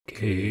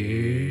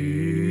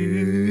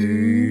Cave.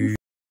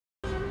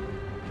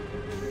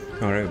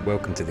 Alright,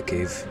 welcome to the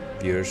cave,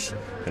 viewers.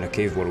 In a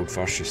cave world,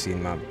 first you're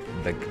seeing my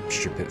big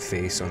stupid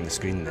face on the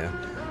screen there.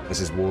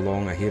 This is Wo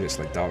Long. I hear it's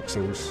like Dark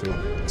Souls, so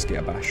let's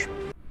get a bash.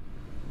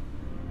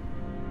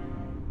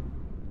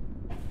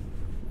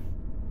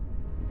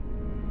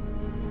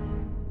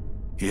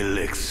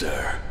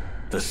 Elixir,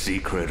 the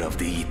secret of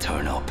the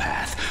eternal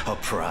path, a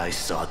prize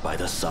sought by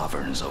the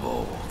sovereigns of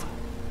old.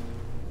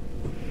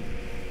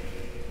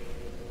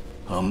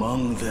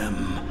 Among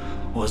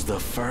them was the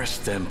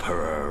first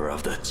emperor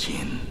of the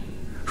Qin,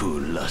 who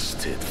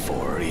lusted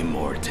for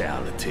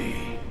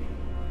immortality.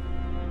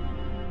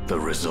 The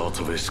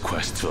result of his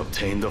quest to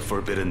obtain the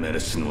forbidden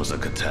medicine was a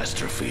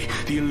catastrophe.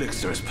 The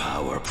elixir's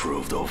power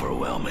proved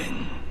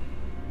overwhelming.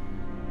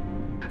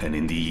 And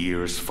in the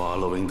years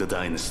following the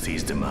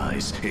dynasty's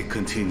demise, it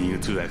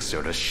continued to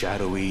exert a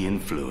shadowy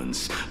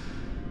influence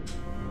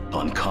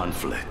on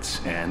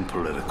conflict and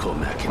political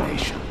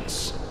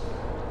machinations.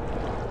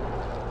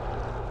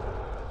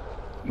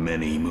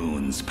 Many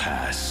moons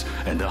pass,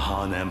 and the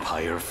Han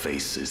Empire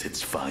faces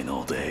its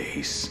final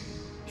days.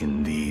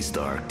 In these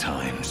dark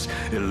times,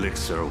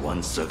 Elixir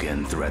once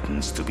again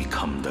threatens to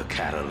become the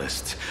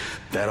catalyst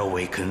that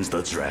awakens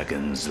the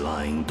dragons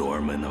lying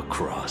dormant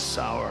across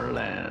our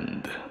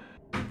land.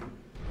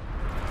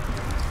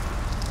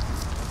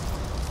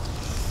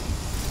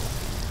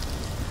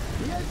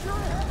 The Azure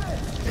Heaven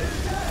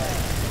is dead!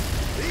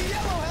 The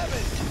Yellow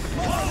Heaven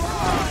must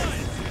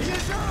rise! The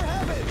Azure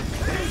Heaven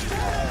is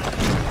dead!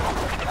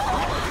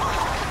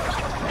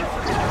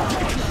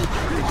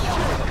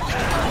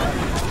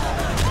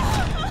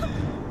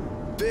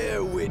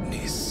 Bear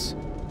witness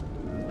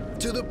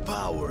to the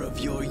power of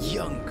your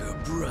younger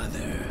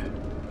brother.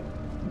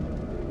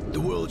 The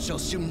world shall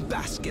soon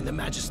bask in the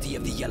majesty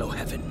of the Yellow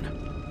Heaven.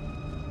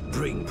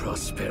 Bring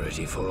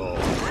prosperity for all.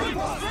 Bring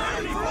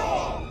prosperity for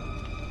all!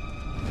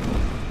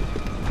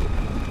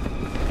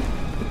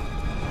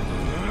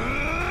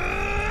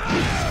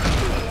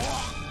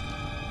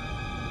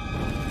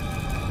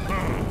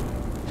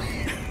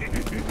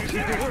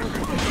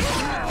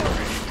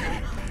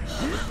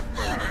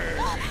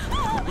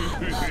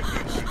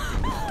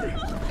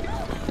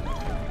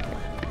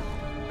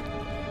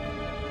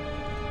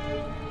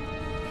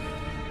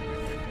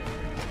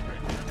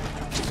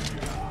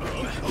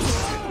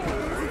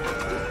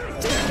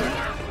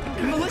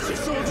 Militia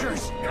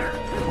soldiers!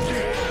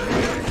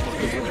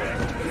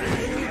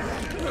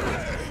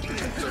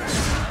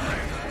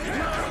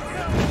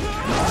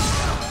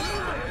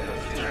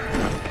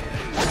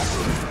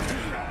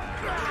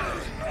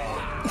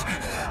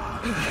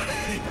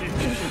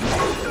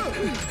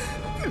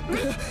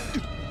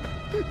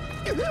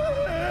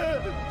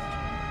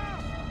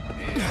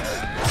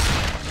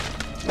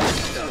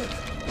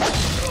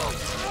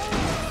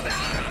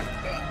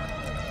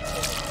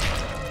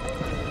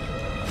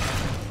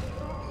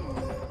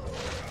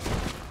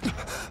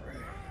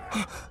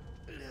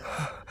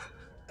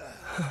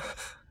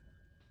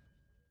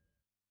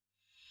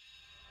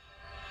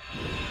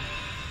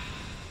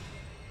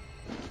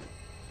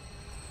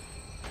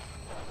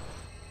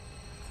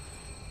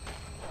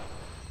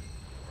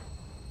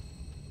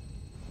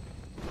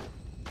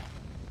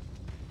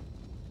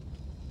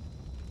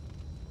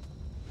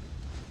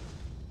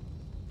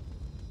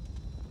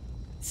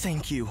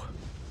 Thank you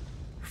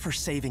for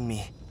saving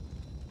me.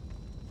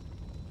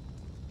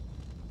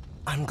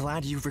 I'm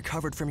glad you've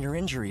recovered from your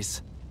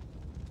injuries.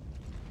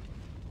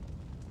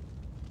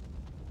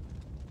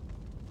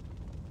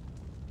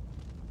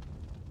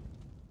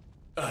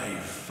 I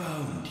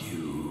found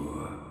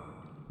you,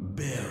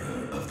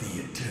 bearer of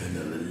the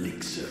eternal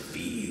elixir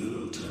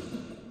field.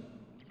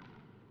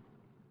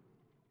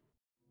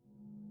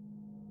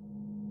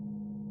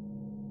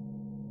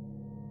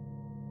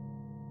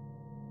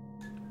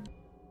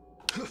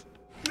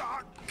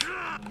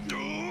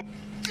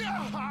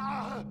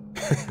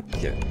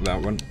 Yeah,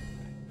 that one.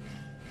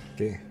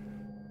 Okay,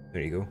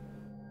 there you go.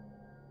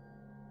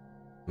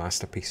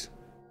 Masterpiece.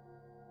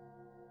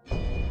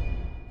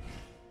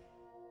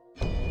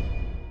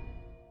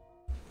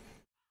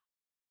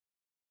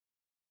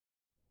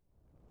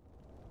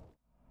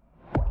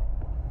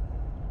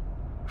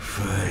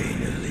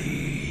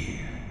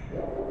 Finally.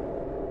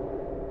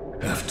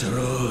 After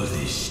all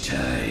this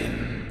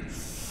time,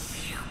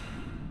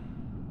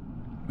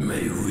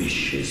 my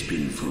wish has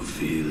been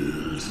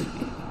fulfilled.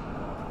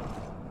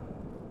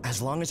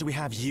 As long as we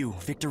have you,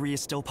 victory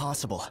is still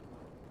possible.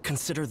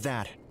 Consider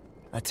that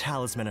a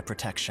talisman of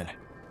protection.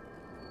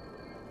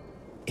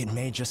 It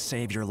may just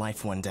save your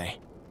life one day.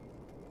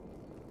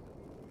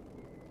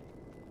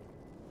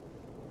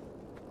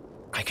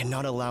 I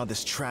cannot allow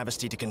this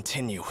travesty to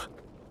continue.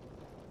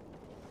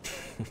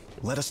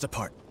 Let us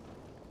depart.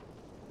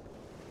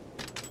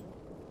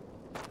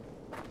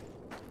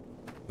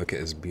 Look at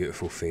his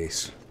beautiful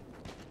face.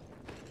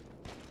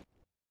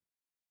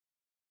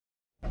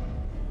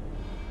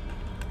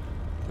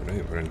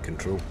 Alright, we're in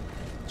control.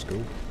 Let's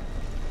go.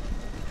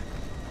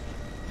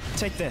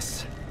 Take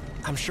this.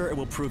 I'm sure it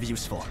will prove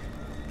useful.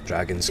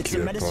 Dragon's It's a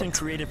cure medicine pot.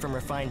 created from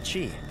refined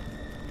qi.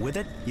 With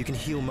it, you can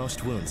heal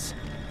most wounds.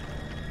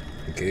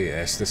 Okay,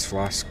 Estus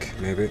Flask,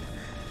 maybe.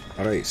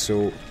 Alright,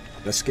 so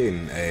this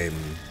game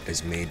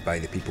is made by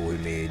the people who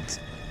made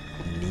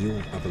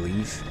Nioh, I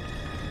believe.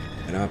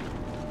 And I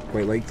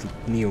quite like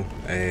Nioh.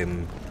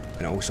 And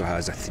it also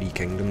has a Three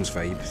Kingdoms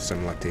vibe,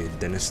 similar to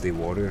Dynasty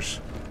Warriors.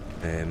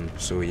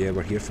 So yeah,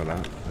 we're here for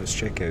that. Let's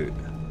check out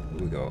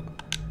what we got.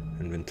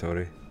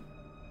 Inventory.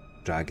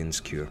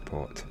 Dragon's Cure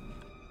Pot.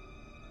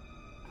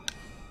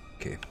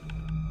 Okay.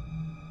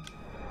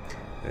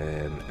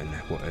 And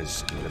what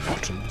is the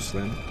buttons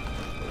then?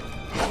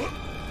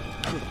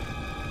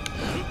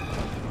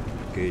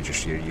 Okay,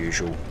 just your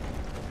usual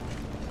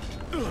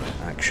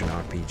action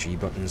RPG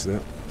buttons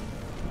there.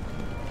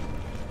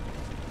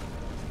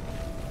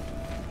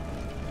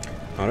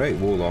 Alright,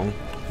 Wo Long,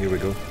 here we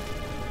go.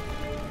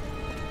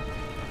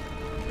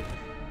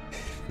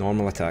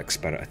 Normal attack,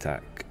 spirit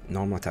attack.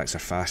 Normal attacks are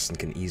fast and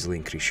can easily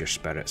increase your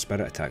spirit.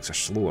 Spirit attacks are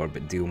slower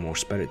but deal more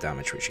spirit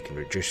damage, which you can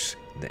reduce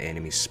the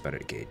enemy's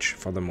spirit gauge.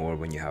 Furthermore,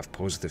 when you have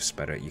positive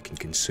spirit, you can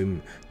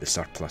consume the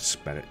surplus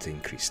spirit to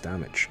increase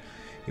damage.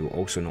 You will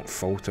also not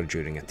falter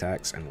during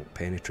attacks and will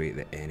penetrate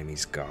the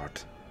enemy's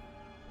guard.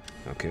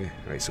 Okay,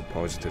 right, so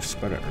positive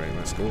spirit, right,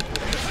 let's go.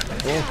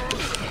 Oh!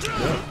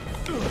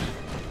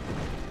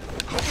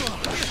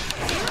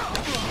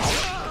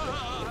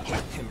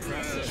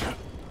 Impressive.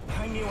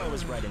 I knew I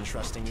was right in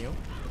trusting you.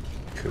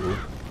 Cool.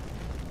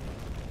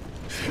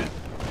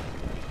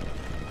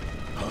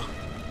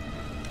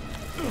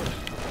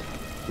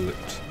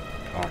 Loot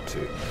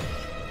R2.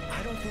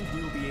 I don't think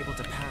we will be able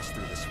to pass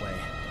through this way.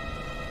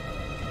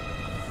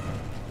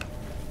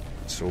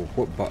 So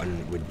what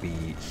button would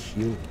be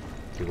heal?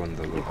 You run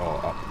the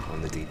up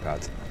on the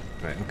D-pad.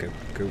 Right, okay,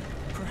 cool.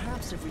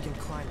 Perhaps if we can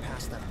climb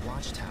past that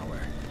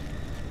watchtower.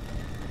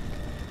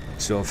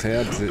 So I've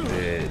heard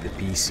that the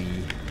PC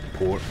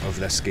port of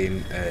this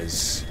game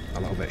is a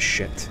little bit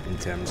shit in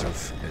terms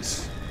of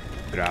its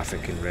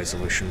graphic and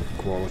resolution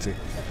quality.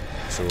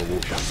 So we'll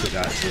put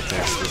that to the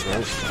test as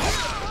well.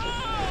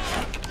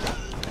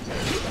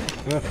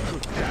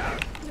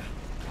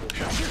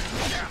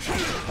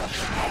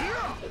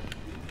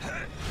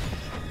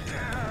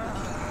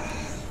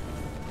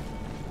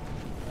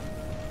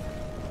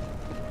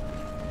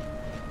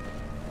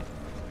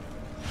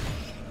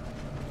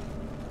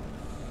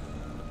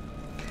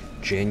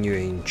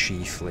 Genuine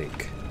Chi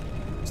Flake.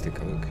 Let's take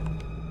a look.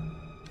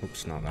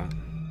 Oops, not that.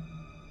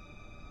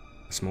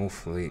 A small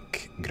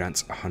flake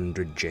grants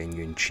 100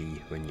 genuine chi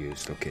when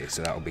used. Okay,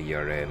 so that'll be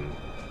your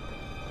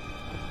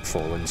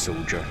fallen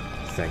soldier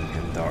thing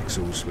in Dark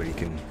Souls where you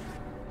can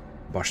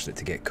burst it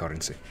to get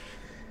currency.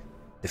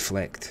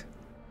 Deflect.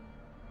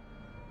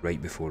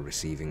 Right before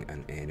receiving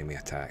an enemy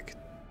attack.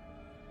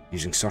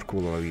 Using circle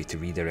will allow you to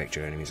redirect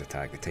your enemy's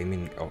attack. The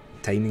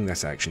timing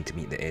this action to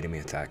meet the enemy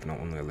attack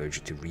not only allows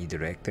you to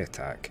redirect the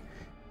attack,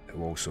 it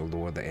will also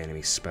lower the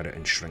enemy's spirit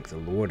and shrink the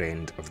lower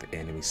end of the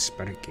enemy's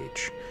spirit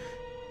gauge.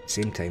 At the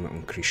same time, it will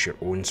increase your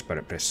own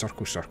spirit. Press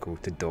circle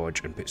to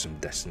dodge and put some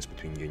distance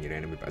between you and your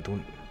enemy, but I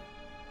don't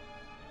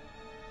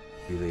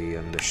really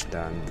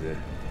understand the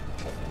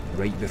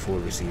right before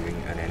receiving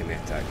an enemy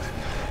attack.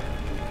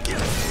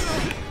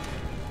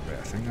 Right,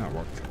 I think that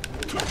worked.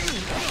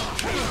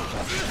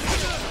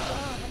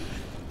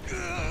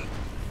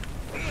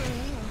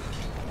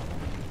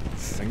 I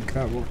think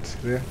that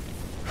worked there.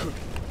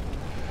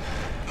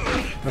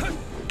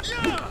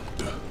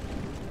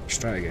 Let's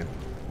try again.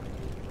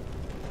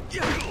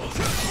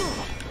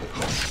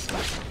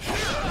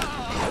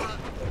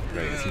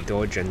 Right, if you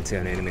dodge into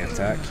an enemy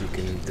attack, you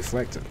can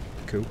deflect it.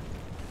 Cool.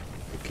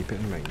 We'll keep it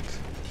in mind.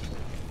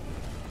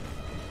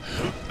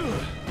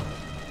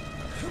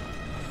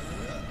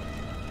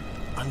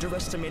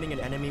 Underestimating an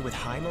enemy with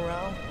high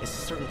morale is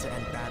certain to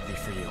end badly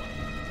for you.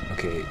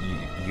 Okay,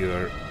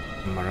 your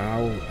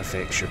morale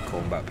affects your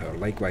combat power.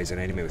 Likewise, an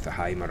enemy with a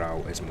high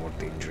morale is more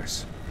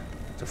dangerous.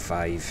 So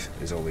 5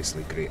 is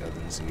obviously greater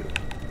than 0.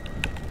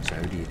 So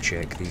how do you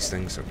check these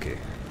things? Okay,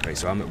 right,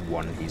 so I'm at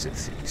 1, he's at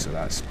 3, so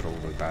that's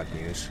probably bad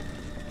news.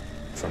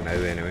 For now,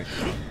 anyway.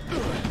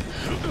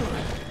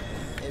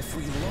 If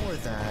we lower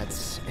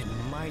that, it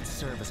might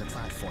serve as a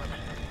platform.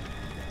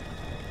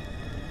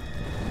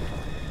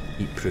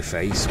 Heat-proof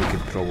ice, we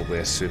could probably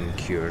assume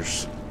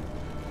cures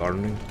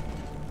burning.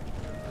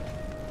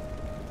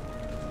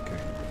 Okay,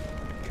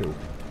 cool.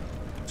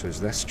 So is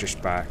this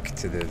just back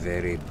to the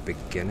very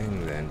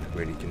beginning then,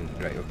 where you can...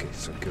 Right, okay,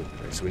 so cool.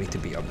 Right, so we need to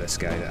beat up this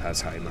guy that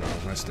has high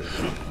morale. Let's do it.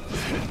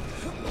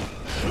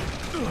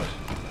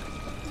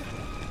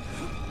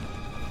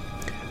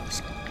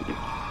 Let's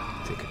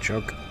take a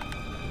chug.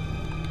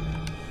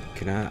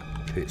 Can I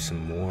put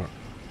some more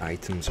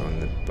items on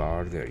the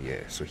bar there?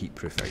 Yeah, so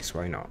heat-proof ice,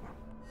 why not?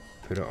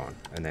 Put it on,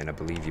 and then I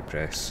believe you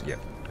press... Yep,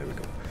 there we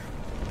go.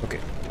 Okay,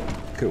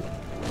 cool.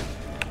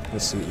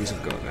 Let's see what these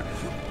have got now.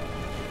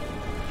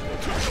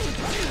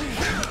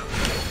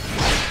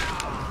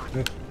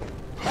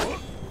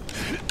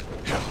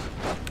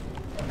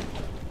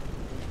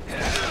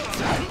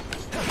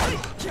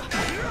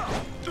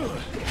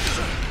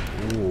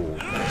 Ooh.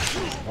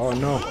 Oh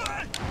no!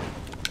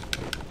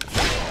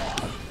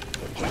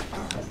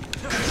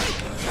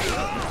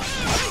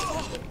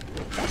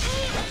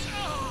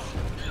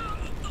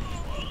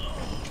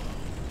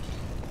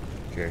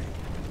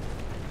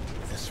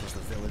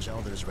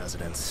 Elder's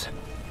residence.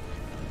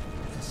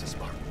 This is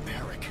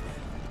barbaric.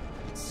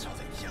 So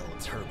the Yellow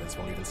Turbans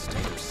won't even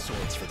stay their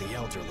swords for the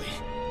elderly.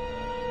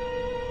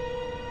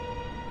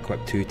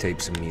 Equip 2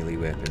 types of melee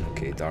weapon.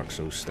 Okay, Dark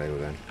Souls style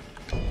then.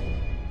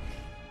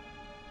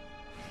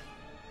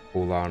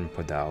 Polearm,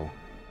 Podal.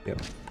 Yep,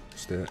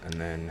 let's do it. And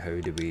then how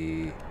do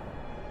we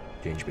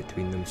change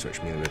between them?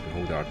 Switch melee weapon,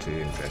 hold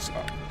R2 and press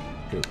up.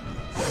 Cool.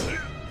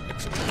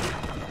 Excellent.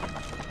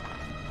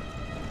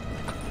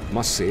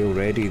 Must say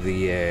already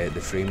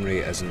the frame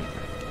rate isn't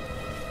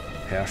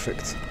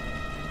perfect.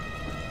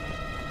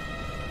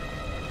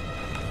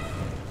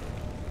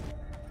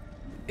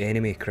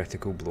 Enemy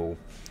critical blow.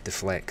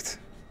 Deflect.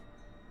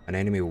 An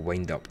enemy will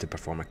wind up to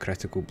perform a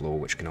critical blow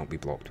which cannot be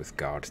blocked with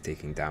guard.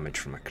 Taking damage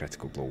from a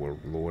critical blow will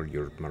lower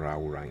your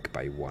morale rank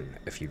by 1.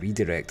 If you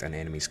redirect an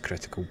enemy's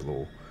critical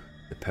blow,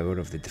 the power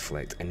of the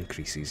deflect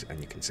increases and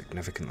you can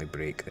significantly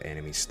break the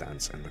enemy's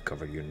stance and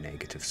recover your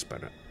negative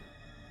spirit.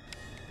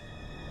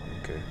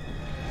 Okay.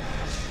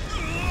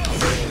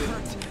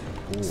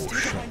 Oh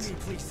shit.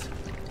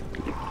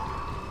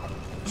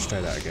 Let's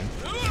try that again.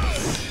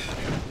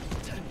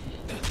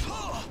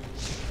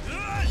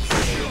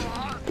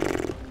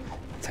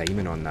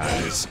 Timing on that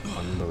is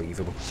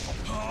unbelievable.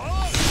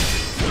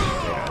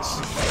 There it is.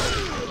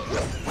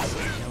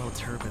 The Yellow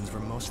Turbans were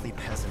mostly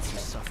peasants who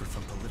suffered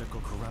from political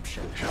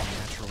corruption and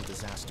natural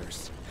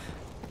disasters.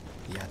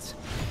 Yet,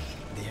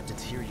 they have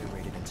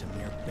deteriorated into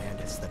mere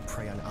bandits that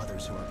prey on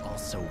others who are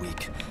also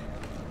weak.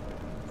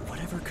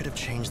 Whatever could have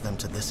changed them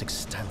to this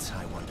extent,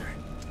 I wonder?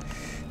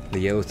 The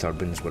Yellow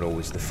Turbans were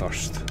always the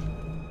first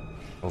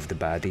of the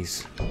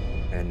baddies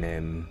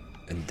in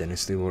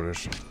Dynasty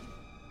Warriors.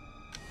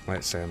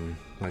 Let's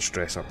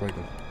dress up like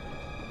them.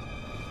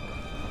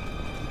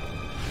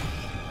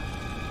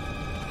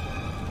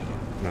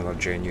 Another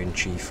genuine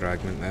chi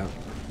fragment there.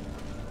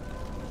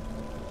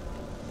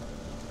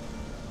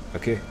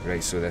 Okay,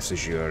 right, so this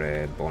is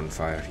your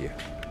bonfire here.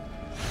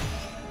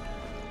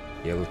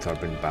 Yellow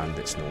Turban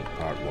Bandits Note,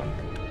 Part 1.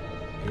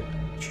 Okay,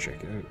 let's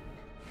check it out.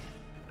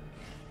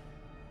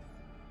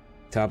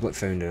 Tablet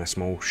found in a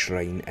small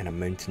shrine in a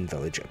mountain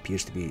village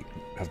appears to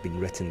have been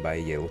written by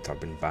a Yellow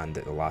Turban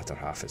bandit. The latter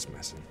half is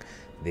missing.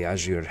 The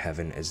azure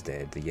heaven is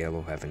dead. The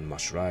yellow heaven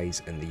must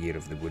rise. In the year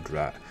of the wood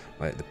rat,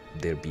 let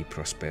there be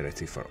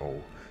prosperity for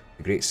all.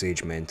 The great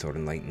sage mentor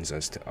enlightens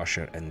us to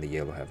usher in the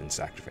yellow heaven.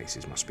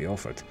 Sacrifices must be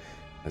offered,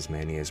 as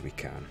many as we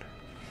can.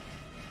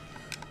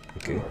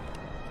 Okay,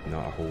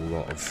 not a whole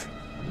lot of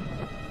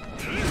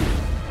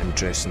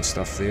interesting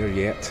stuff there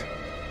yet.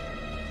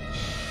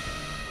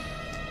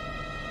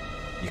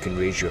 You can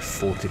raise your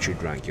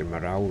fortitude rank. Your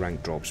morale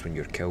rank drops when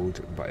you're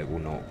killed, but it will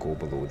not go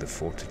below the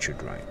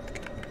fortitude rank.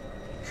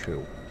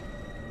 Cool.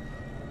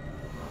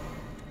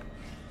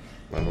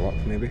 Level up,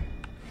 maybe?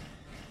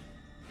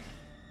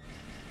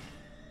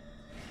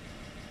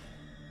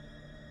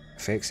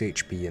 Affects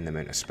HP and the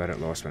amount of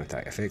spirit lost when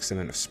attacked. Affects the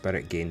amount of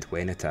spirit gained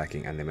when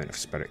attacking and the amount of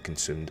spirit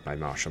consumed by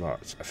martial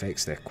arts.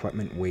 Affects the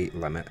equipment weight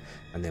limit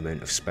and the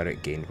amount of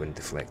spirit gained when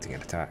deflecting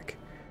an attack.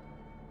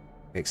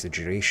 Affects the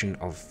duration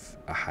of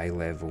a high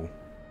level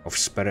of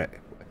spirit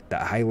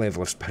that a high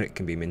level of spirit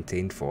can be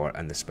maintained for,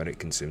 and the spirit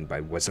consumed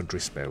by wizardry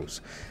spells.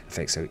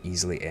 Affects how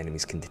easily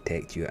enemies can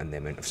detect you and the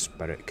amount of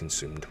spirit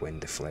consumed when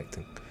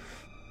deflecting.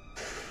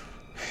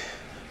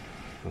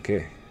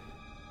 Okay.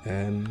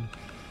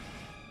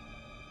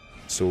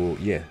 So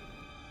yeah.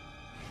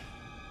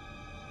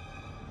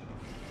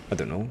 I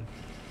don't know.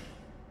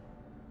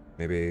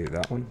 Maybe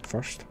that one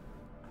first.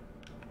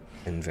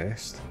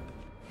 Invest.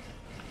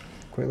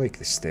 Quite like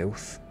the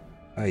stealth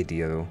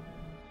idea though.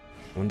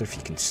 I wonder if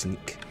you can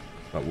sneak.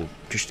 But we'll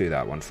just do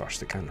that one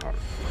first, it can't hurt.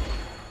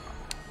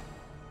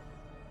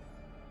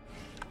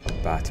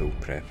 Battle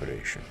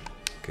preparation.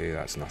 Okay,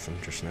 that's nothing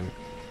just now.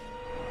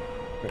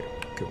 Right,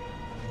 cool.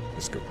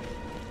 Let's go.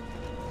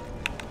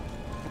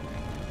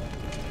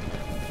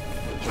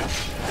 I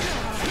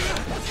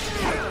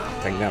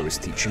think that was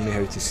teaching me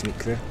how to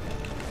sneak there.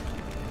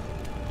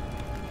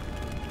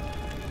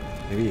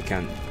 Maybe you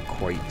can't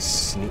quite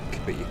sneak,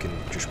 but you can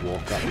just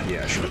walk up.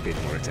 Yeah, I should have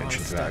paid more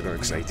attention to that, I got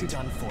excited.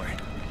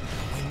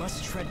 We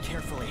must tread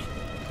carefully.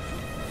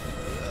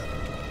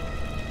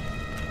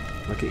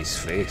 Look at his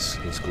face,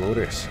 he's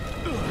glorious.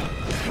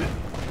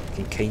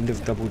 He can kind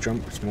of double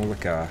jump, it's more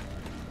like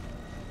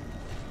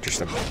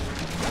just a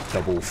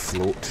double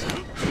float.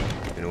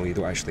 You know, you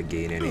don't actually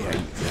gain any height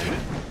from it.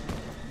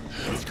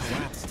 It's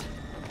collapsed.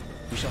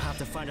 We shall have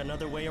to find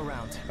another way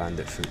around.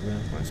 Bandit footwear,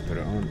 let's put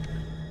it on.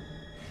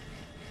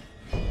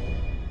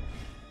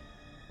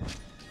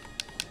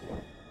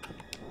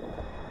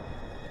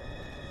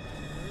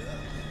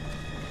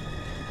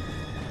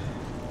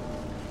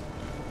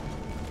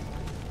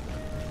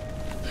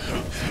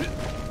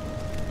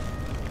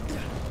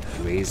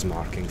 Raise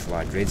marking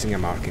flag. Raising a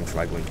marking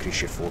flag will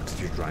increase your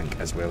fortitude rank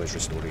as well as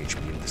restore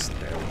HP and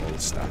dispel all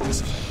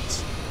status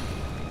effects.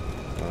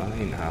 Well, that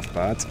ain't half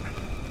bad.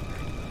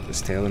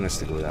 It's telling us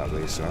to go that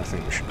way, so I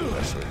think we should go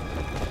this way.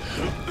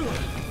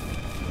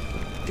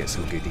 Get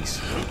some goodies.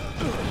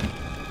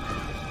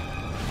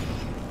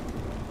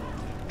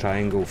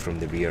 Triangle from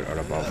the rear or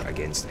above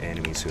against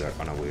enemies who are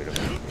unaware of it.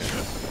 Yeah.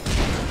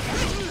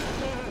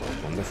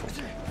 Wonderful.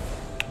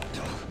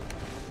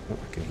 Oh,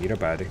 I can hear a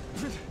baddie.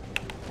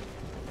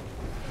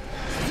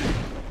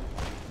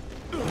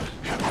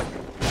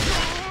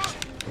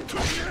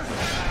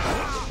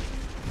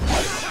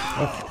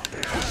 Oh.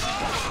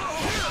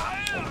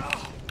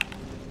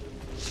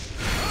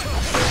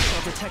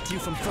 I'll protect you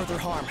from further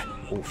harm.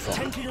 Oh, fuck.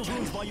 Tend to your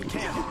wounds while you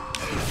can.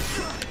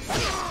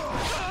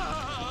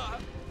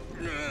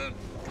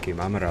 Okay,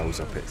 my morale's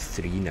up at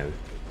 3 now.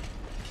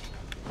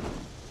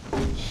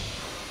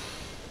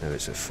 Now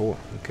it's at 4.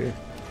 Okay,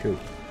 cool.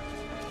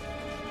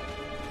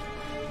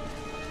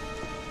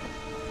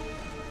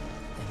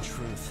 In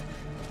truth,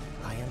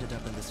 I ended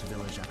up in this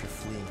village after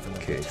fleeing from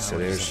the Okay, so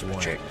there's a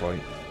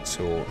checkpoint.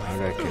 So I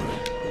reckon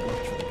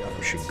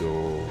we should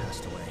go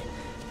this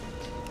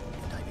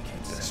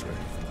way.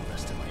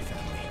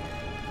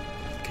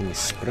 Can you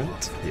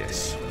sprint?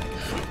 Yes.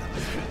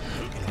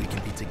 And we can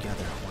be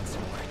together once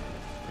more.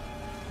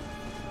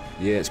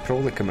 Yeah, it's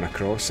probably coming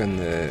across in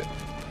the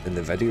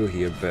video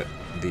here, but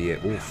the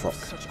oh fuck.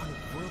 Such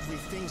unworldly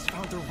things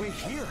found their way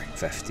here.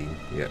 15.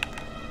 Yep,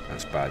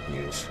 that's bad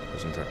news,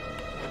 isn't it?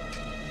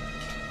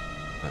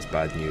 That's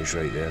bad news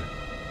right there.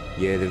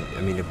 Yeah,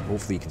 I mean,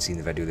 hopefully you can see in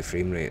the video the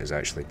frame rate is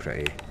actually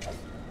pretty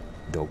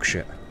dog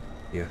shit.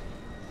 Yeah,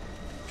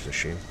 which is a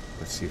shame.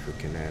 Let's see if we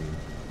can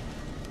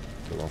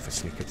pull off a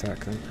sneak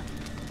attack then.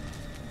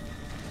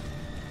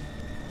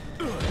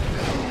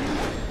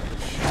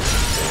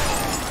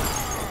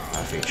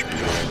 Half HP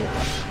already.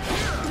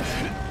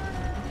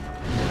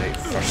 Right,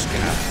 first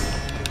kind of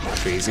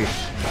crazy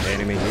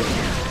enemy here.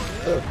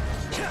 Oh.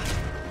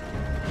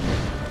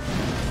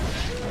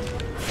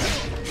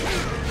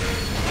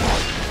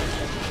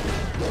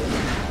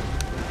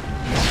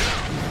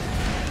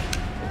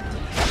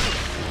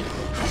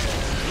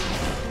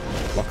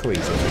 Luckily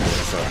he's only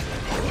going for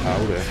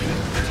powder.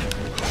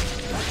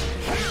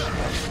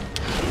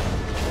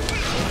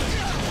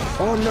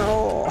 Oh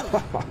no!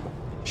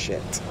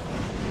 Shit.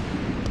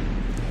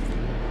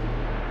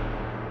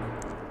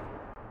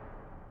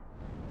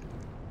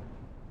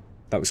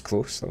 That was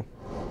close though.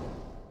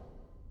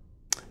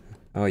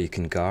 Oh, you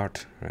can guard.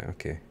 Right,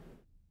 okay.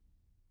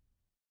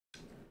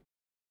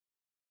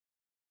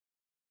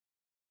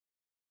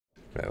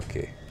 Right,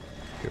 okay.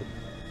 Cool.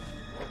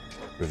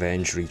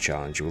 Revenge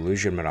re-challenge. You will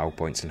lose your morale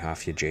points and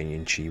half your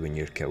genuine chi when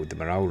you're killed. The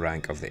morale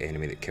rank of the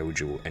enemy that killed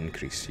you will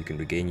increase. You can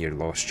regain your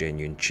lost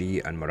genuine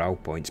chi and morale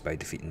points by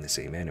defeating the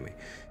same enemy.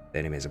 The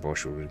enemy as a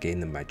boss will regain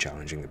them by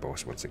challenging the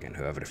boss once again.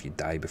 However, if you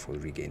die before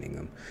regaining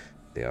them,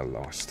 they are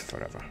lost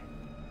forever.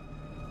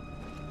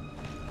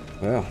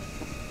 Well,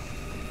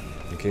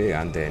 okay,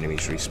 and the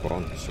enemies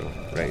respawn, so,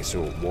 right,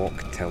 so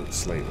walk, tilt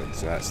slightly,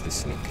 so that's the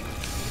sneak.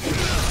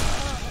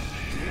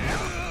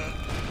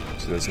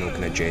 So there's no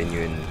kind of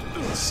genuine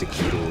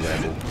Sekiro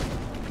level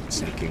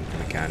sneaking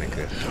mechanic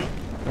there.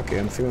 Okay,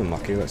 I'm feeling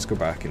lucky, let's go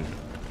back and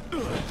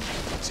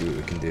see what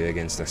we can do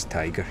against this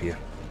tiger here.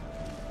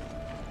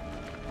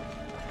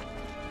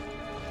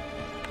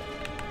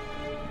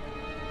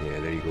 Yeah,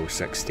 there you go,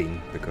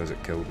 16, because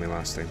it killed me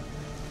last time.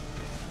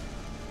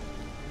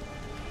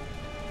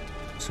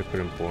 Super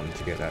important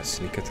to get that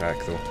sneak attack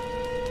though.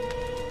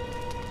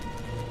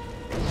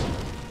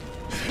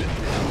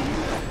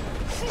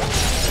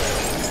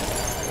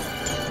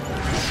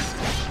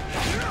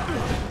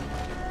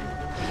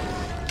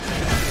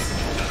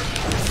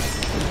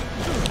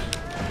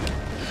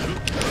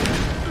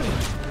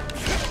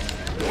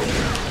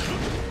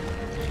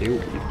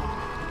 Ew.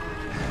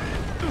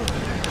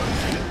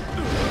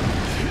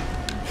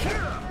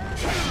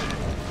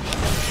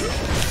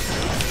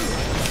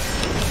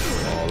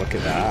 Oh, look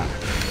at that.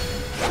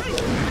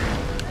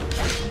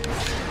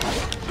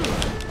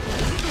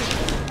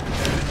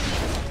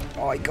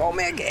 Oh, he got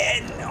me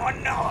again! Oh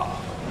no!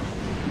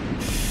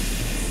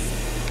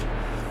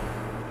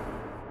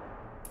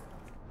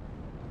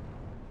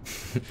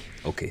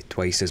 Okay,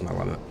 twice is my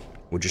limit.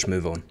 We'll just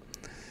move on.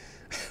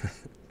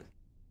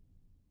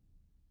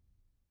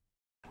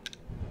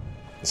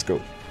 Let's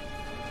go.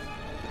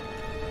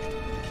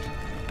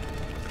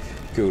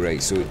 Cool,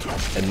 right, so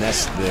in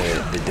this,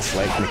 the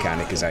deflect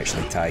mechanic is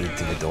actually tied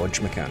to the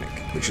dodge mechanic,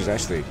 which is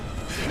actually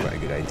quite a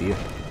good idea.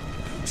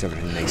 It's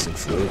everything nice and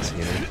fluid,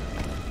 you know.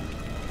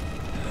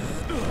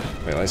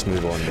 Right, let's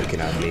move on to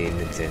kind of main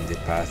intended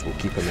path. We'll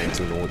keep a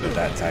mental note that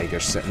that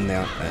tiger's sitting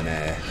there, and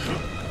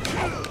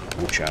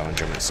we'll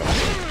challenge him at some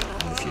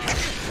point in the future.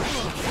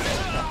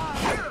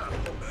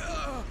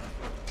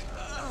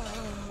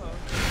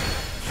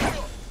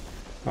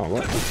 Oh,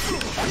 what?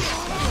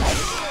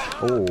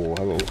 Oh,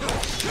 hello.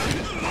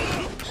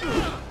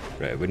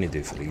 Right, what do you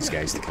do for these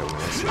guys to kill me?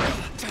 Let's see.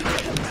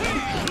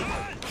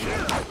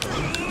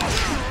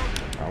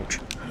 Ouch.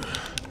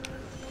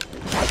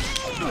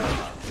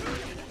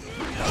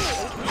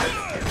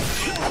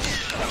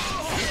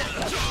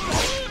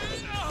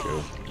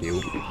 Cool.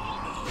 Healed.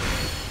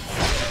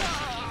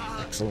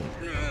 Excellent.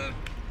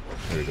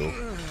 There we go.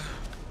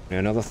 Now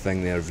another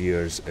thing there,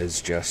 viewers,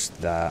 is just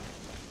that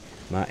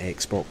My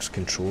Xbox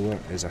controller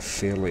is a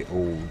fairly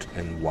old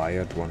and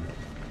wired one,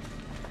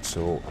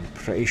 so I'm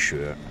pretty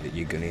sure that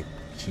you're going to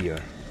hear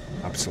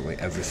absolutely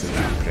everything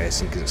that I'm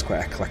pressing, because it's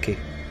quite a clicky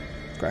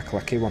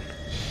one.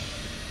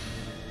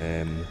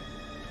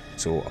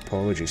 So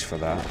apologies for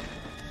that,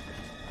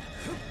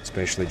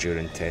 especially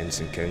during tense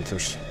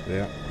encounters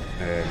there.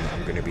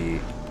 I'm going to be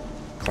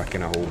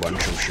clicking a whole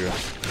bunch, I'm sure.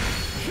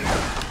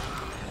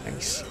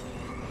 Nice.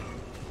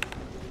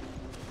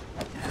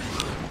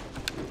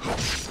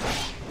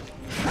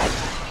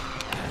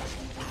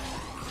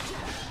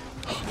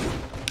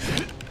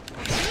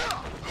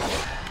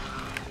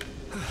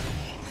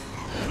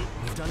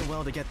 We've done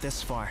well to get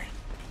this far,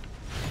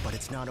 but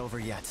it's not over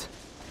yet.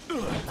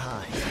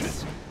 Ah,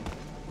 yes.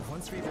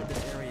 Once we rid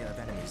this area of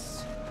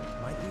enemies,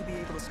 might we be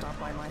able to stop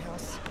by my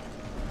house?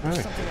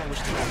 There's something I wish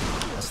to do,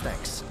 as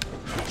thanks.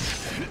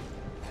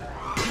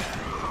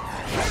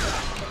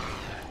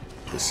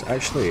 It's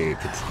actually a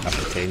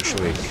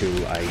potentially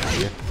cool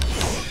idea,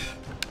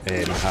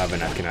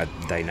 having a kind of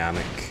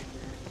dynamic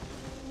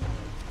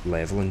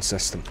leveling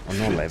system, or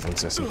not leveling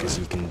system, because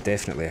you can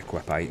definitely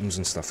equip items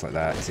and stuff like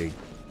that to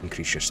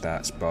increase your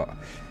stats, but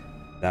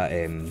that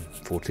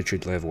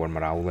fortitude level or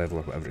morale level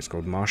or whatever it's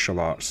called, martial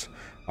arts,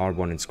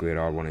 R1 in square,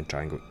 R1 in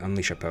triangle,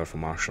 unleash a powerful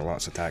martial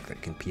arts attack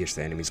that can pierce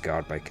the enemy's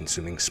guard by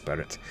consuming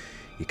spirit.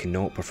 You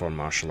cannot perform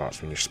martial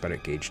arts when your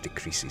spirit gauge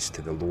decreases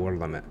to the lower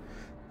limit.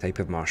 Type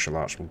of martial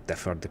arts will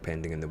differ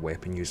depending on the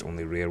weapon used.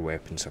 Only rare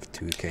weapons have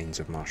 2 kinds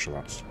of martial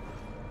arts.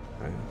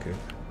 Right, okay.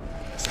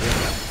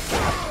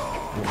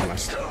 Oh, I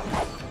missed.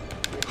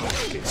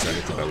 Okay, so I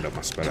need to build up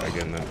my spirit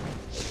again now.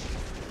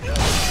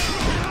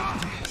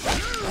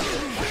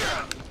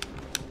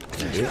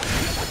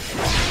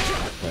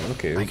 Right,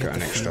 okay, we got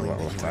an extra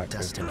little attack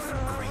there. Destined for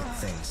great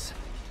things.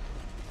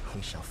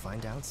 We shall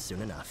find out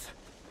soon enough.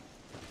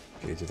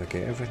 Okay, did I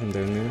get everything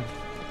down there?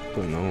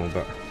 Don't know,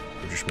 but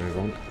we'll just move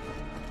on.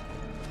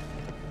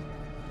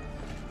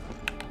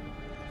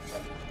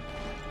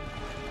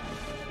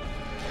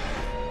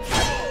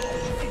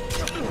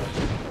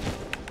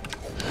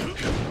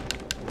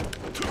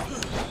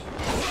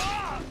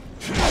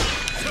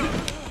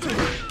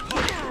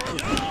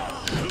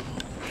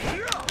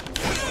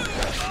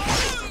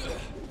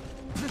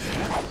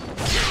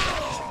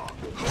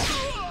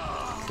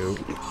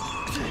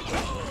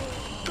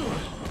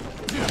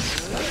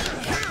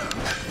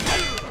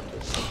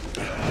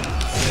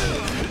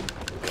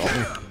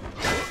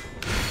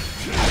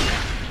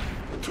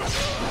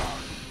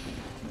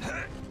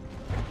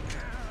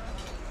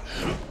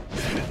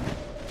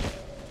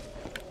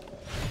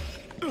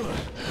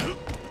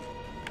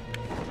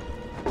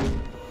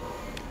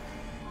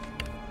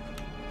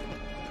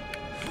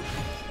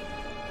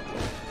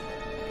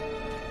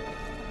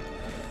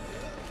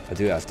 I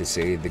do have to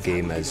say, the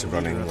game is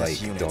running like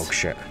dog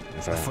shit.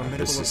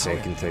 This is the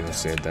second time I've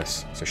said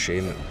this. It's a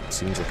shame, it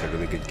seems like a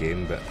really good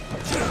game, but...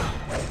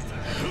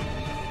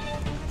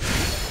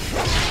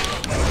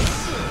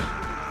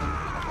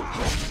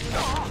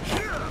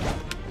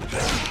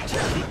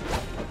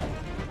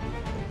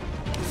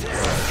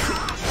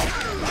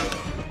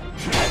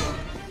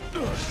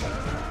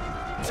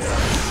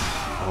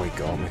 Oh, he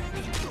got me.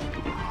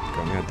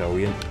 Got me a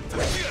billion.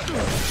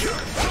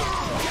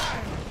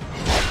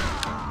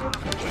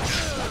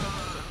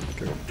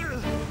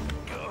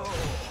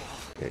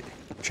 Okay,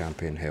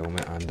 champion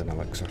helmet and an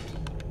elixir.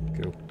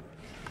 Cool.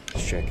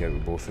 Let's check out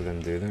what both of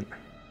them do then.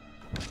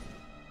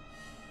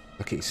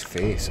 Look at his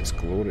face, it's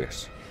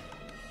glorious.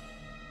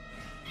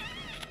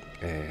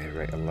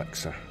 Right,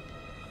 elixir.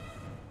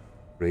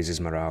 Raises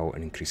morale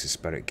and increases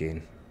spirit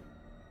gain.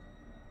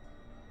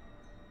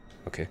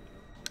 Okay.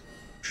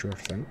 Sure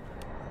thing.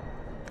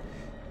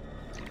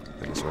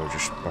 Might as well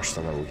just burst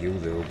a little heal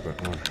though,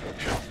 but more.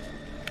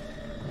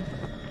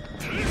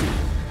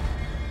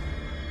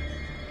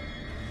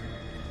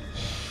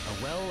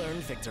 A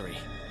well-earned victory.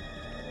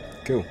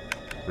 Cool.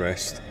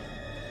 Rest.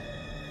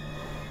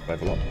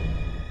 Level up.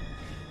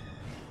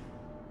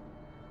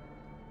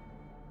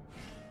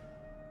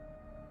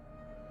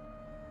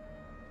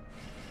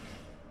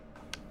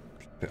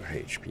 Put our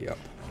HP up.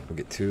 We'll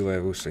get 2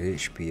 levels, so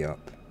HP up.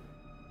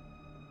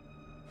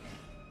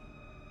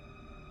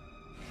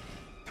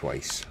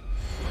 Twice.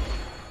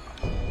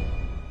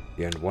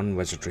 You earned 1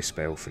 wizardry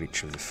spell for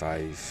each of the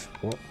 5...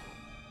 What?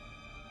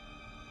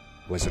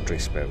 Wizardry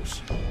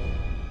spells.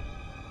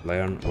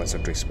 Learn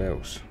wizardry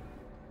spells.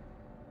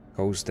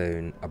 Calls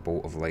down a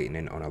bolt of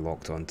lightning on a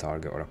locked-on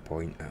target or a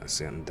point at a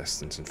certain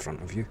distance in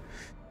front of you.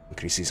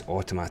 Increases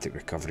automatic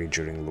recovery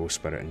during low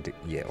spirit and...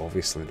 Yeah,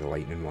 obviously the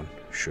lightning one,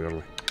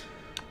 surely.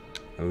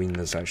 I mean,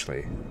 there's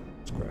quite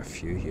a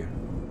few here.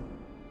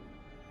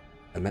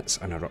 Emits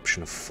an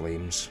eruption of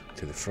flames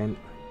to the front.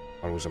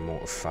 Hurls a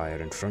mote of fire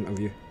in front of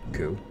you.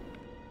 Cool.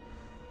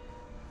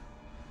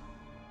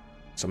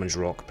 Summons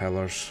rock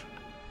pillars.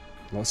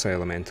 Lots of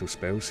elemental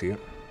spells here.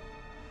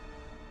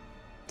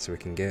 So we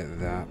can get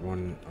that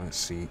one. Let's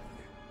see.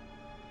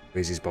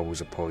 Raises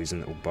bubbles of poison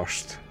that will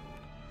burst.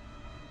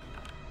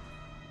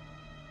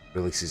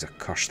 Releases a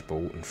cursed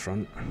bolt in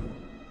front.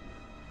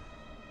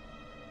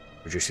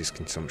 Reduces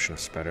consumption of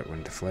spirit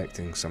when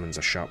deflecting. Summons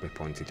a sharply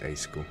pointed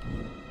icicle.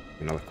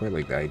 You know, I quite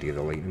like the idea of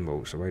the lightning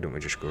bolt, so why don't we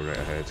just go right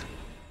ahead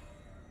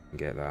and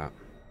get that?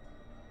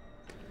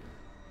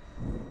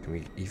 Can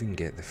we even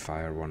get the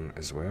fire one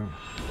as well?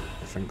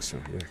 I think so,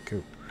 yeah,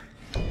 cool.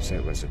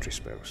 Set wizardry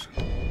spells.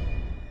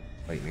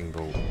 Lightning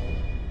bolt.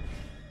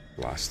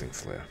 Blasting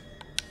flare.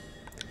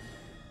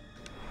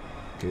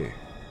 Okay.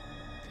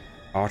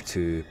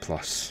 R2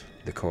 plus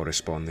the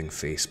corresponding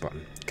face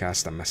button.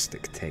 Cast a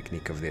mystic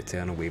technique of the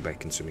eternal way by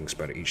consuming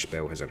spirit. Each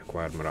spell has a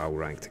required morale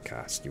rank to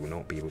cast. You will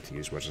not be able to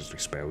use wizardry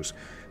spells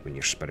when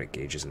your spirit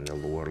gauge is in the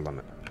lower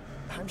limit.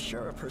 I'm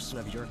sure a person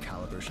of your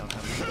caliber shall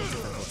have little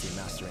difficulty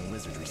mastering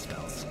wizardry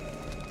spells.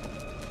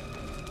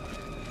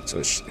 So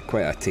it's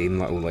quite a tame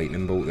little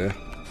lightning bolt there.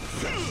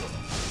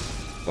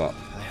 But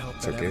I hope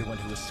it's that okay. everyone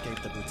who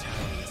escaped the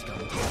brutality has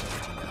gotten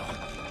safety now.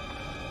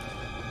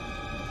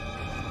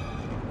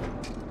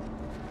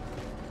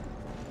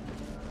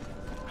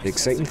 The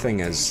exciting thing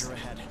is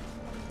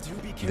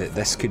that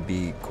this could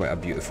be quite a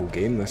beautiful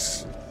game.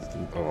 This,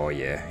 oh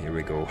yeah, here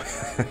we go.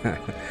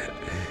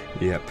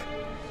 Yep.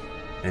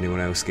 Anyone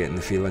else getting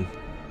the feeling?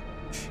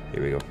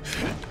 Here we go.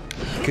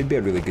 It could be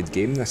a really good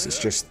game. This, it's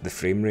just the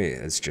frame rate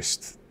is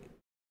just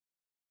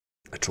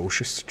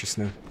atrocious just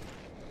now.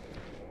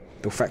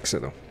 They'll fix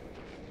it though.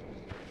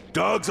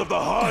 Dogs of the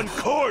Han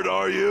Court,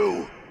 are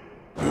you?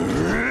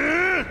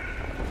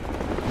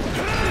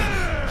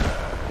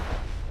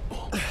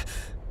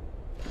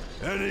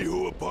 Any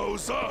who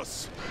oppose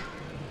us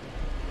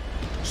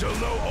shall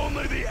know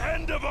only the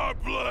end of our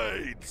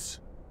blades.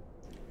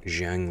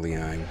 Zhang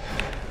Liang.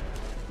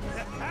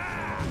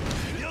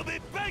 You'll be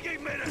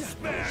begging me to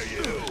spare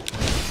you.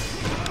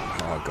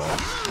 Oh god.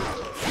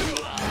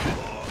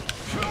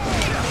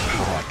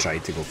 Oh, I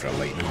tried to go for a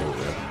lightning bolt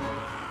there.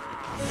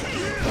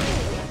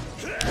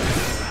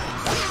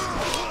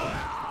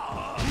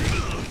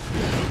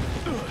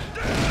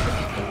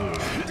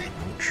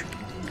 Ouch.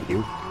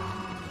 Heal.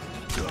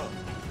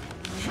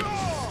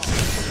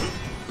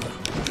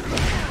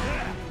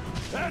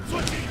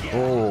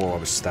 Oh, I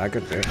was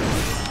staggered there.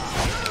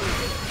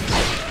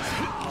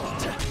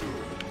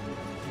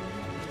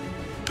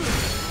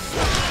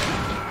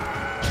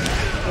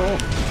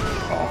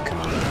 Oh, come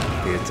on.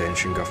 Pay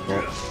attention,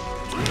 Guffbaw.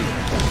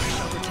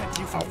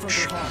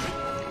 Ouch.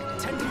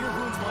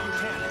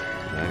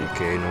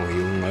 Okay, no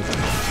healing left.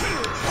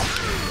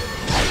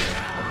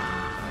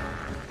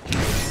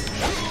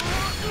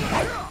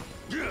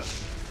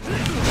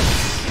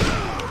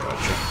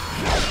 Gotcha.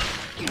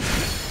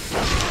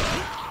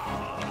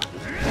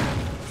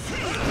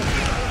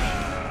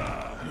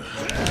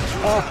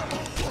 Oh,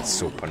 it's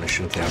so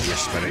punishing to have your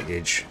spirit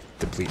gauge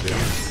depleted.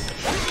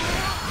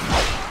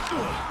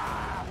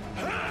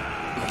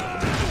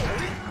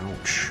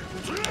 Ouch.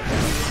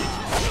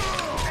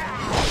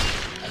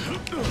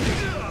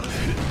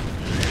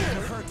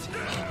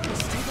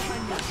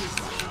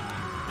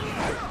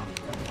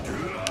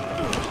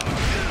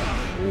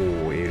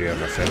 Oh, area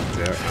of effect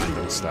there, and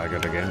then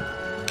staggered again.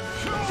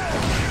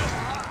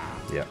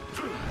 Yep.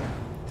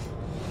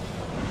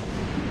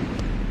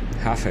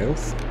 Half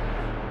health.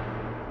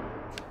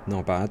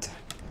 Not bad.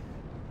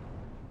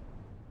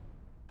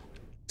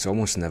 It's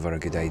almost never a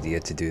good idea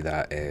to do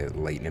that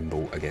lightning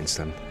bolt against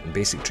him. In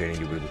basic training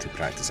you'll be able to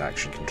practice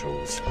action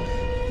controls.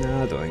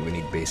 No, I don't think we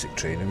need basic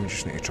training, we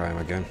just need to try him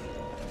again.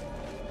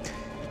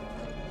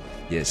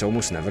 Yeah, it's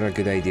almost never a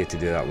good idea to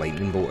do that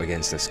lightning bolt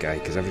against this guy,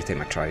 because every time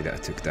I tried it I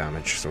took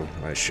damage, so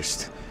let's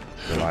just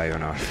rely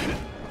on our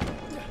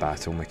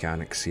battle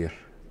mechanics here.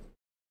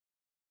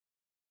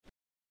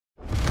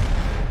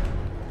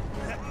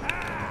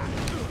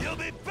 You'll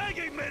be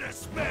begging me to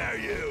spare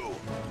you.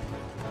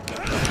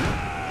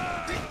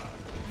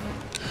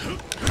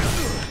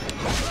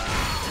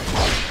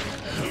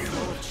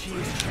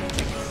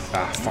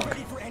 Ah, fuck.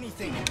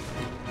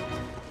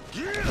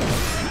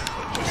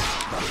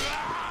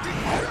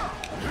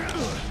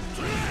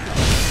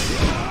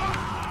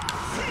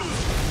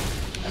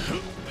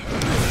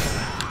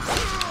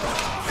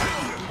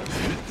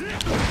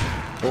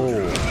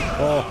 Oh,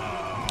 oh.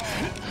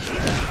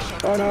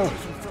 Oh no.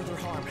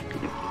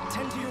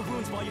 Tend to your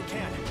wounds while you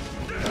can.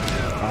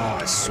 Oh,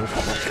 it's so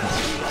quick.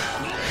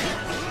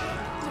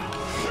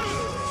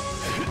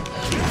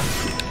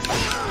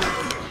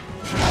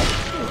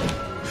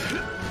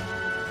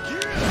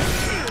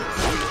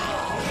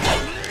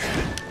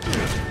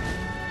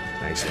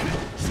 Nice one.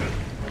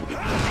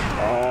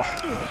 Oh.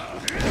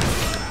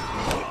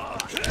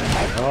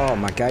 Oh,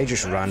 my guy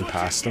just ran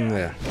past him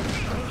there.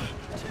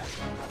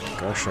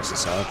 Gosh, this is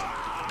sad.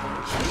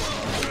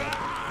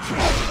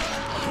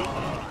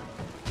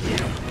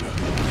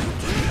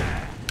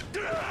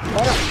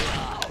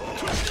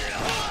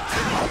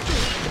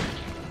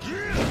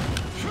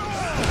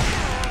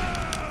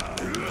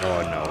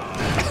 Oh no.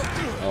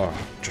 Oh,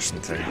 just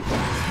in time.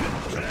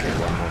 Okay,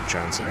 one more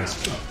chance it is.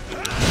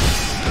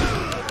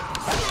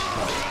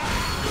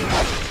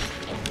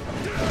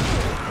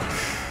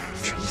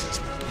 Jesus.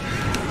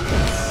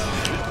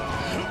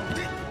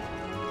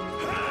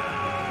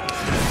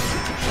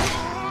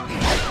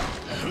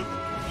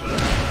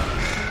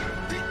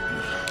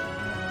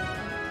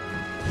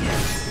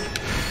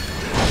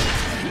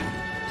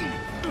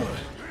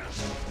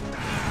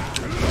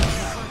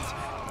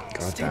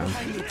 God damn.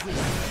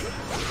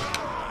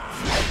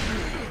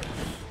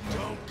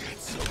 Don't get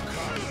so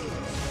cocky.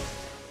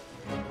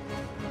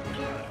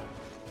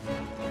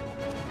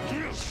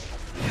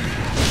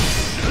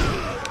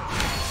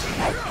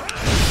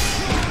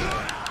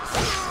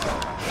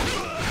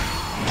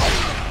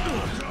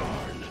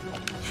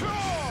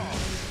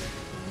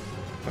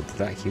 What, did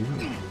that heal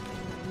me?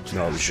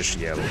 No, it was just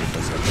yellow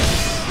because of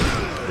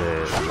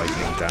the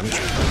lightning damage.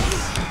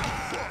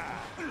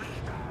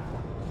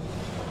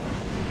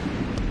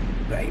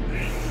 Right.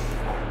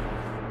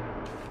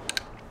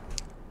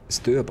 It's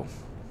doable.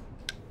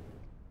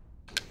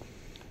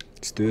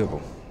 It's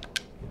doable.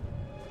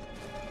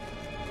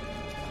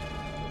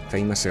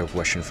 Find myself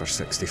wishing for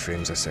 60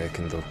 frames a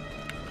second though.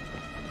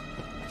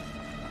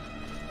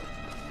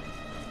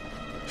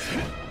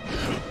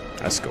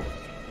 Let's go.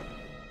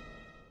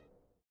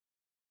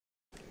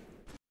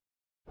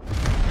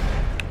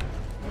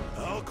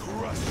 I'll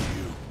crush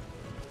you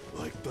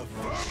like the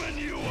vermin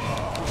you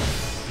are.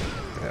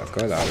 Yeah, I've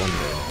got that one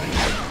there.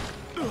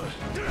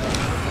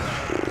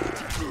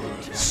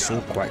 So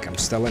quick, I'm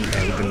still in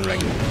Elden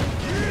Ring.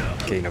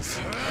 Kind of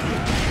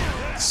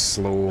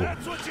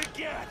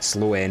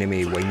slow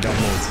enemy wind-up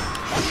mode.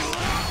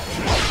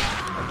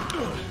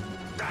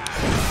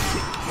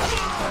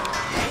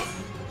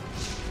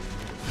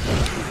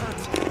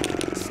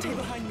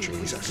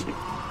 Jesus.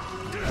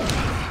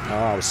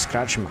 Oh, I was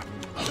scratching my...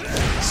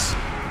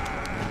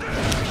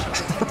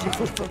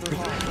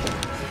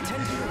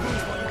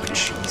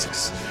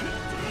 Jesus.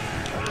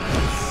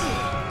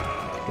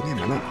 Give me a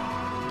minute.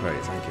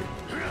 Right, thank you.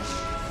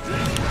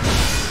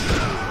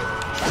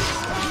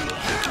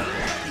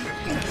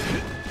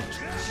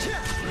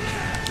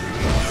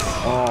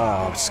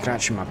 Oh, I'm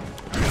scratching my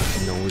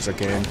nose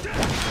again.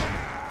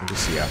 I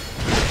just see a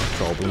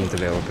problem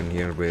developing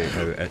here with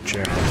how itchy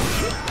I am.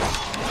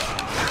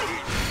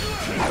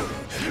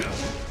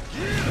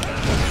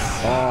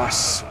 Oh, I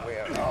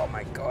swear. Oh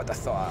my god, I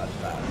thought I had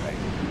that right.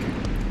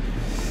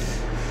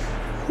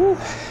 Whew.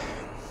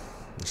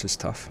 This is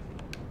tough.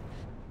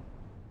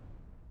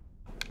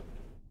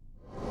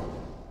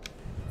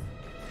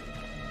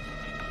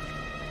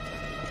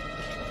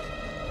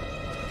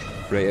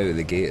 Right out of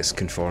the gate, it's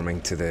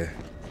conforming to the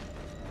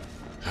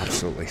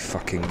absolutely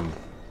fucking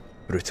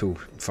brutal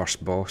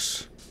first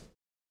boss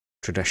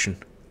tradition.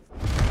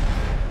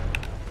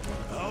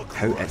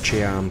 How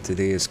itchy I am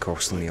today is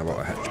costing me a lot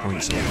of hit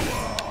points.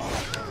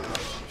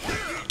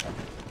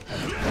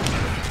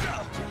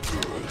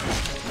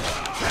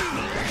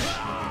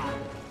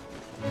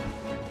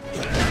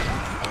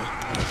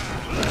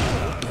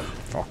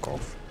 Fuck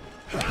off.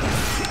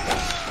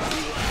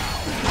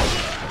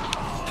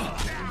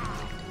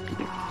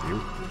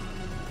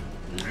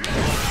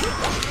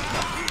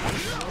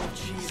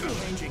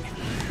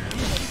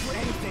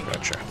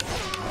 Gotcha.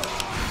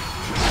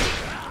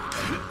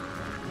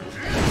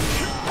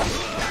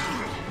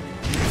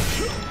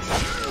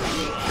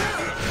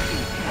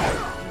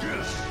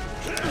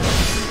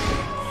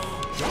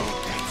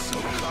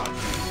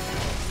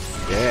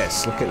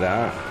 Yes, look at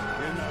that.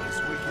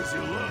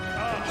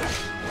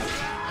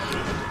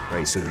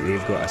 Right, so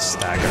they've got a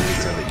stagger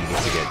meter that you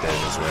need to get down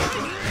as well.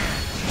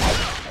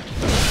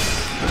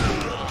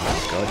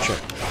 Gotcha.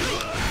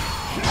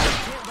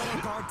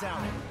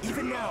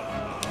 Even now.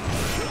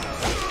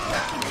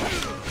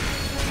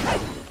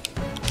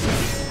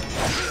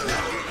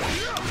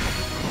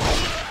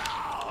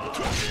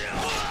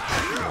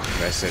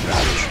 Press it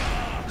damage.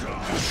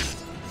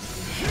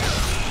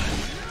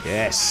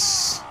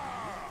 Yes.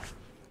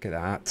 Look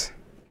at that.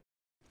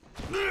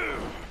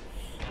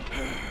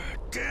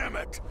 Damn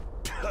it!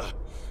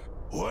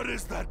 What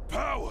is that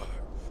power?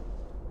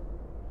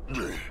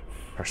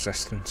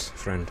 Persistence,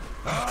 friend.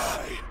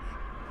 I,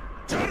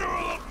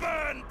 General of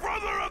Man,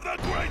 brother of the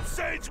great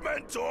sage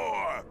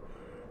mentor!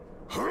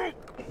 Oh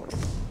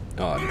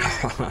no.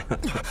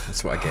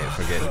 That's what I get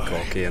for getting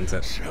cocky, isn't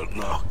it? Shall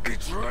not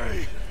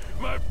betray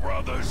my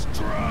brother's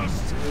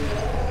trust!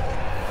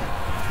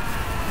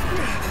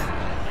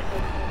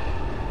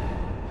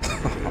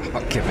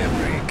 Give me a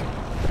break.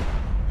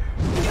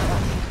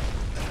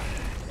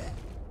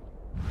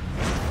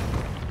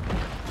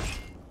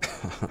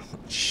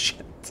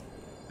 Shit.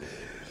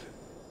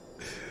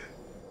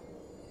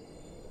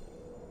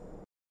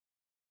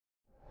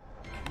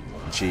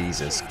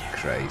 Jesus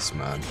Christ,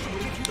 man.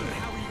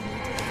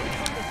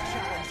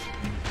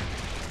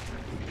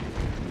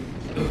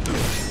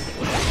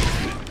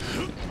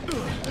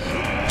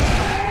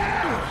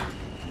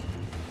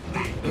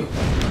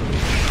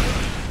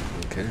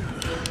 Okay.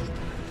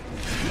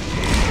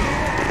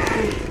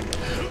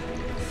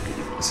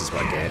 This is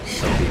what I get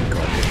for being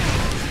cocky.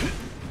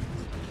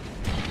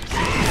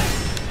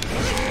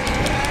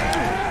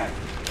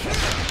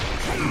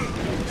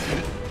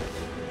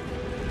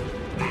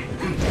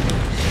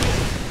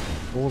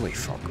 Holy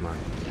fuck, man.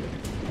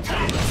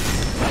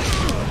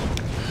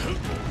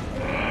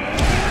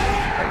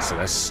 Right, so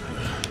this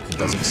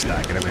doesn't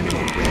stagger him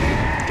anymore when you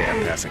get a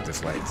perfect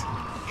deflect.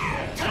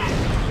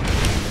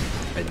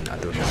 And I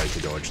don't know how to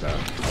dodge that.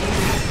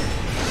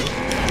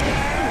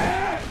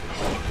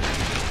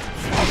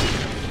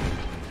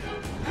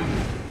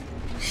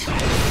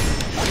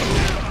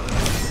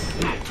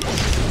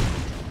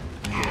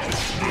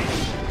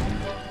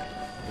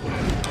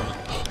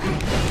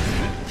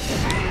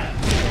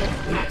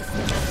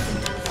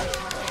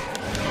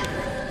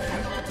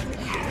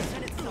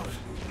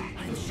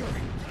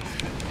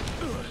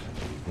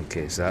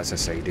 Okay, so that's a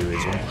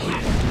sideways one.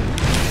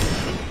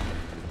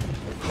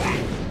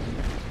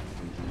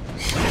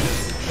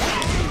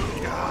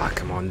 Ah,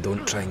 come on,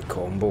 don't try and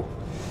combo.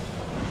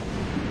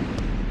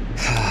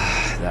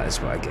 That is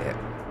what I get.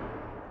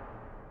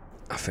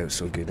 I felt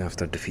so good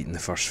after defeating the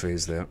first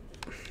phase there.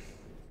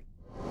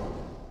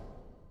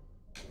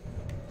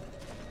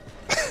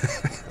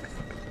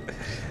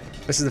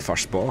 This is the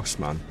first boss,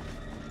 man.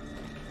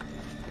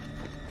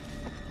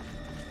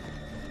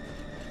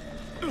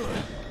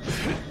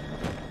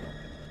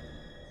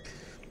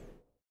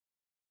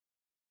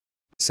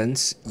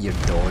 Since your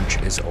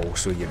dodge is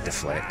also your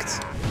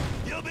deflect,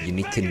 you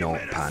need to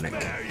not panic.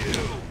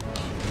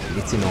 You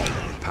need to not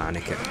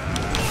panic it.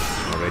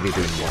 I'm already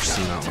doing worse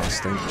than that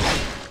last time.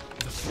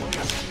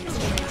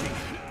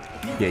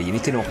 Yeah, you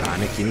need to not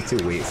panic, you need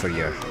to wait for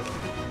your...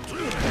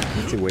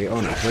 You need to wait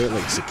on it, play it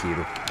like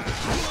Sekiro.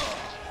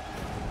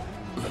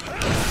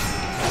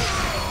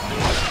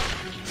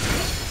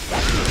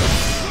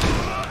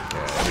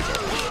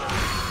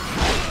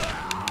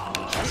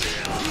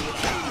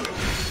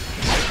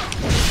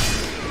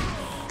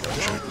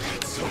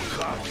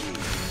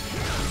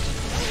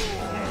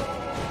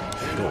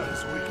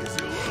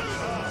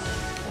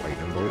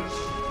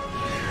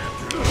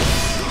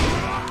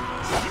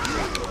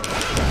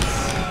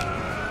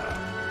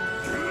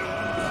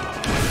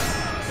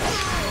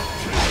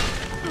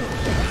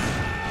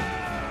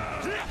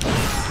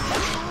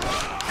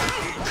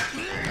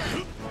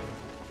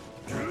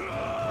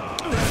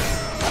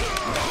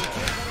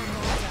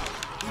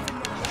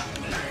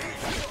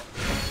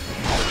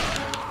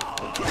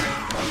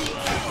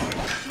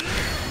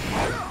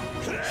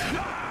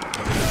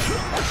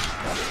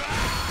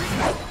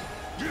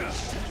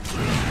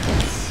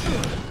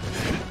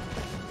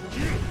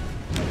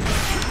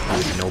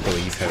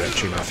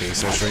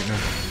 Face right now.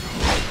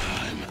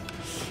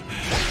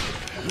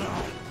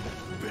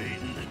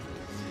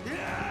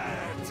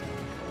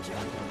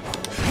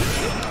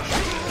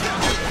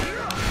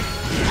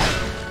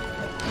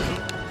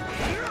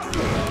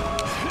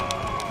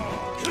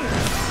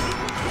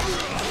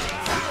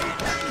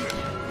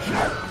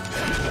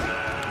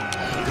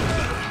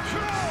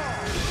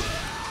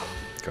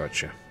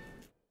 Gotcha.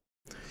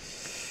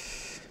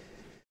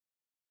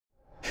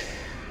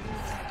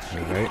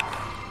 Alright.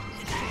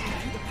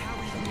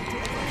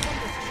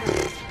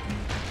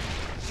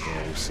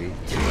 See.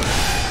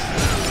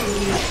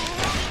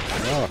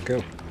 Oh,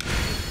 cool.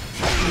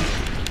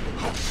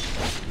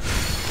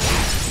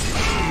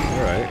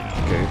 Alright,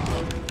 okay.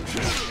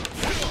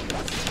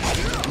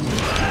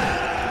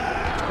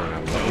 Going a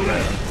little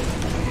better.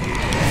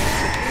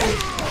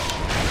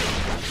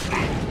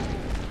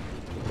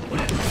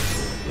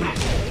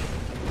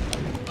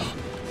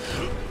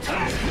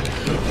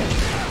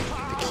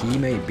 The key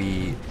might be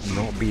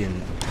not being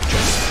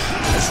just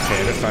as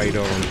terrified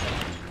of him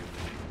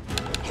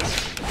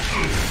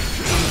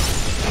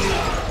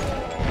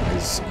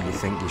you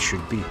think you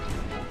should be.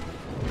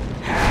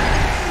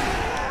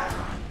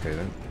 Okay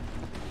then.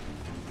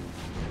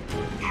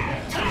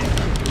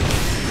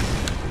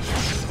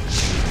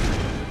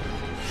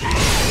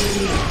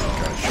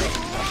 Gotcha.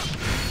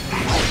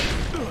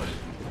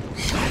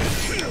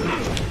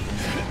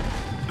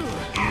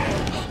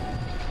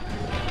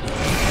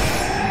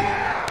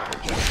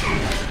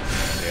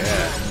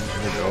 Yeah,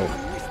 there we go.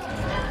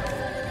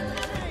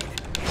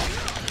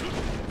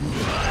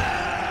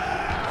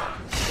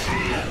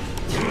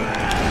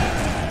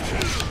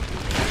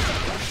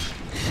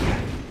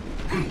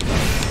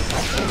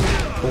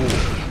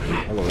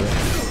 Hello there.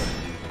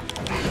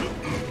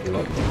 Heal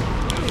up.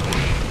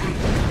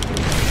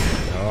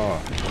 Oh.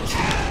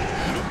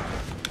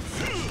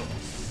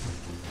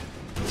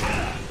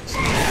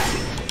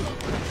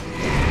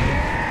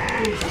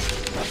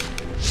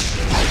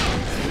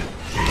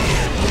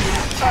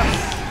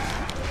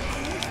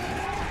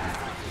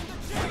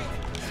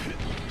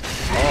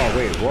 Oh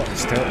wait, what?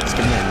 It's giving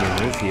me a new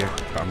move here,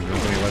 but I'm not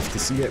going to live to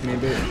see it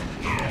maybe.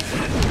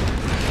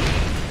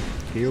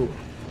 Heal.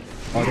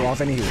 Oh, I don't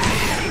have any heals.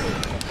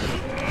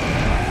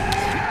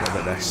 What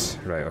about this?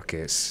 Right, okay,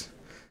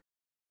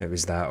 it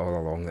was that all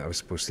along that I was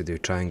supposed to do.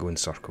 Try and go in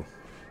circle.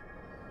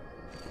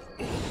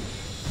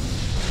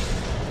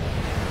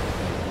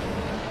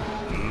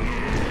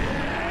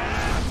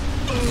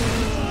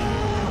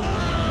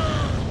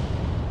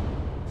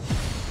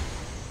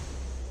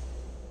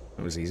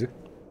 That was easy.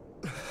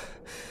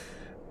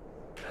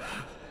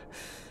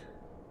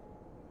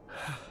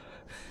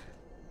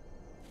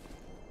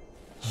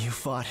 You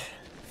fought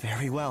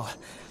very well.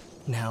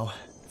 Now,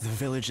 the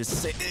village is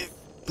safe.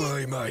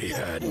 By my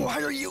head.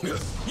 Why are you...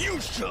 You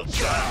shall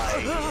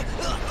die!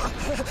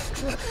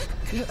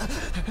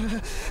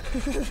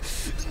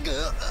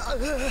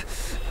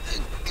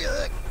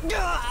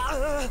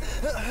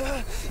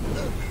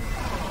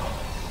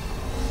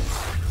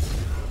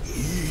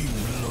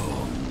 Eve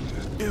long,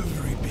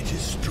 every bit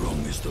as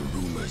strong as the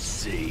rumors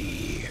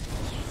say.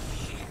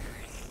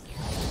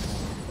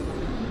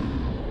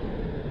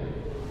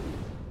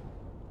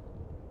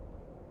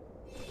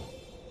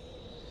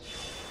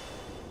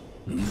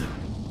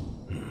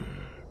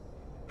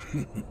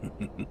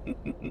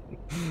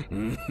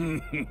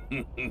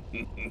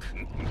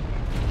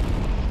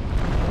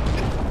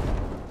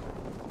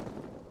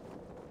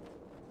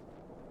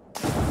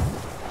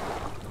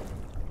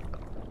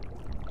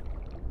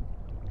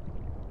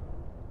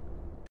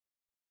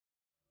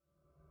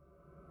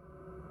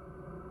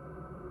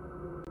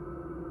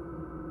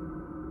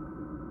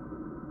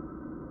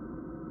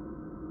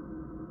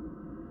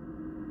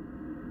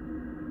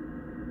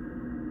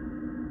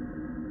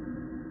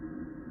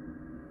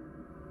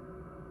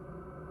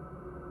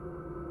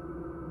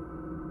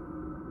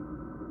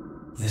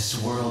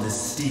 This world is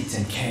steeped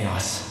in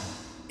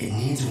chaos. It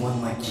needs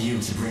one like you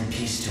to bring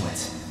peace to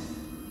it.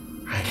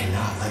 I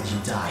cannot let you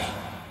die.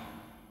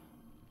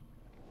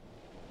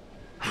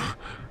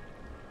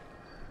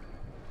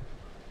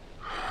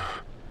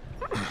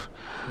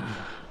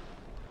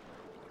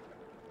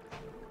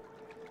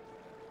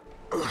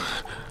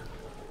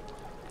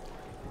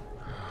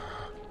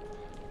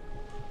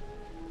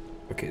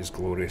 Look at his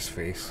glorious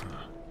face.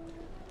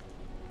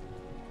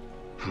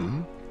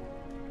 Hmm?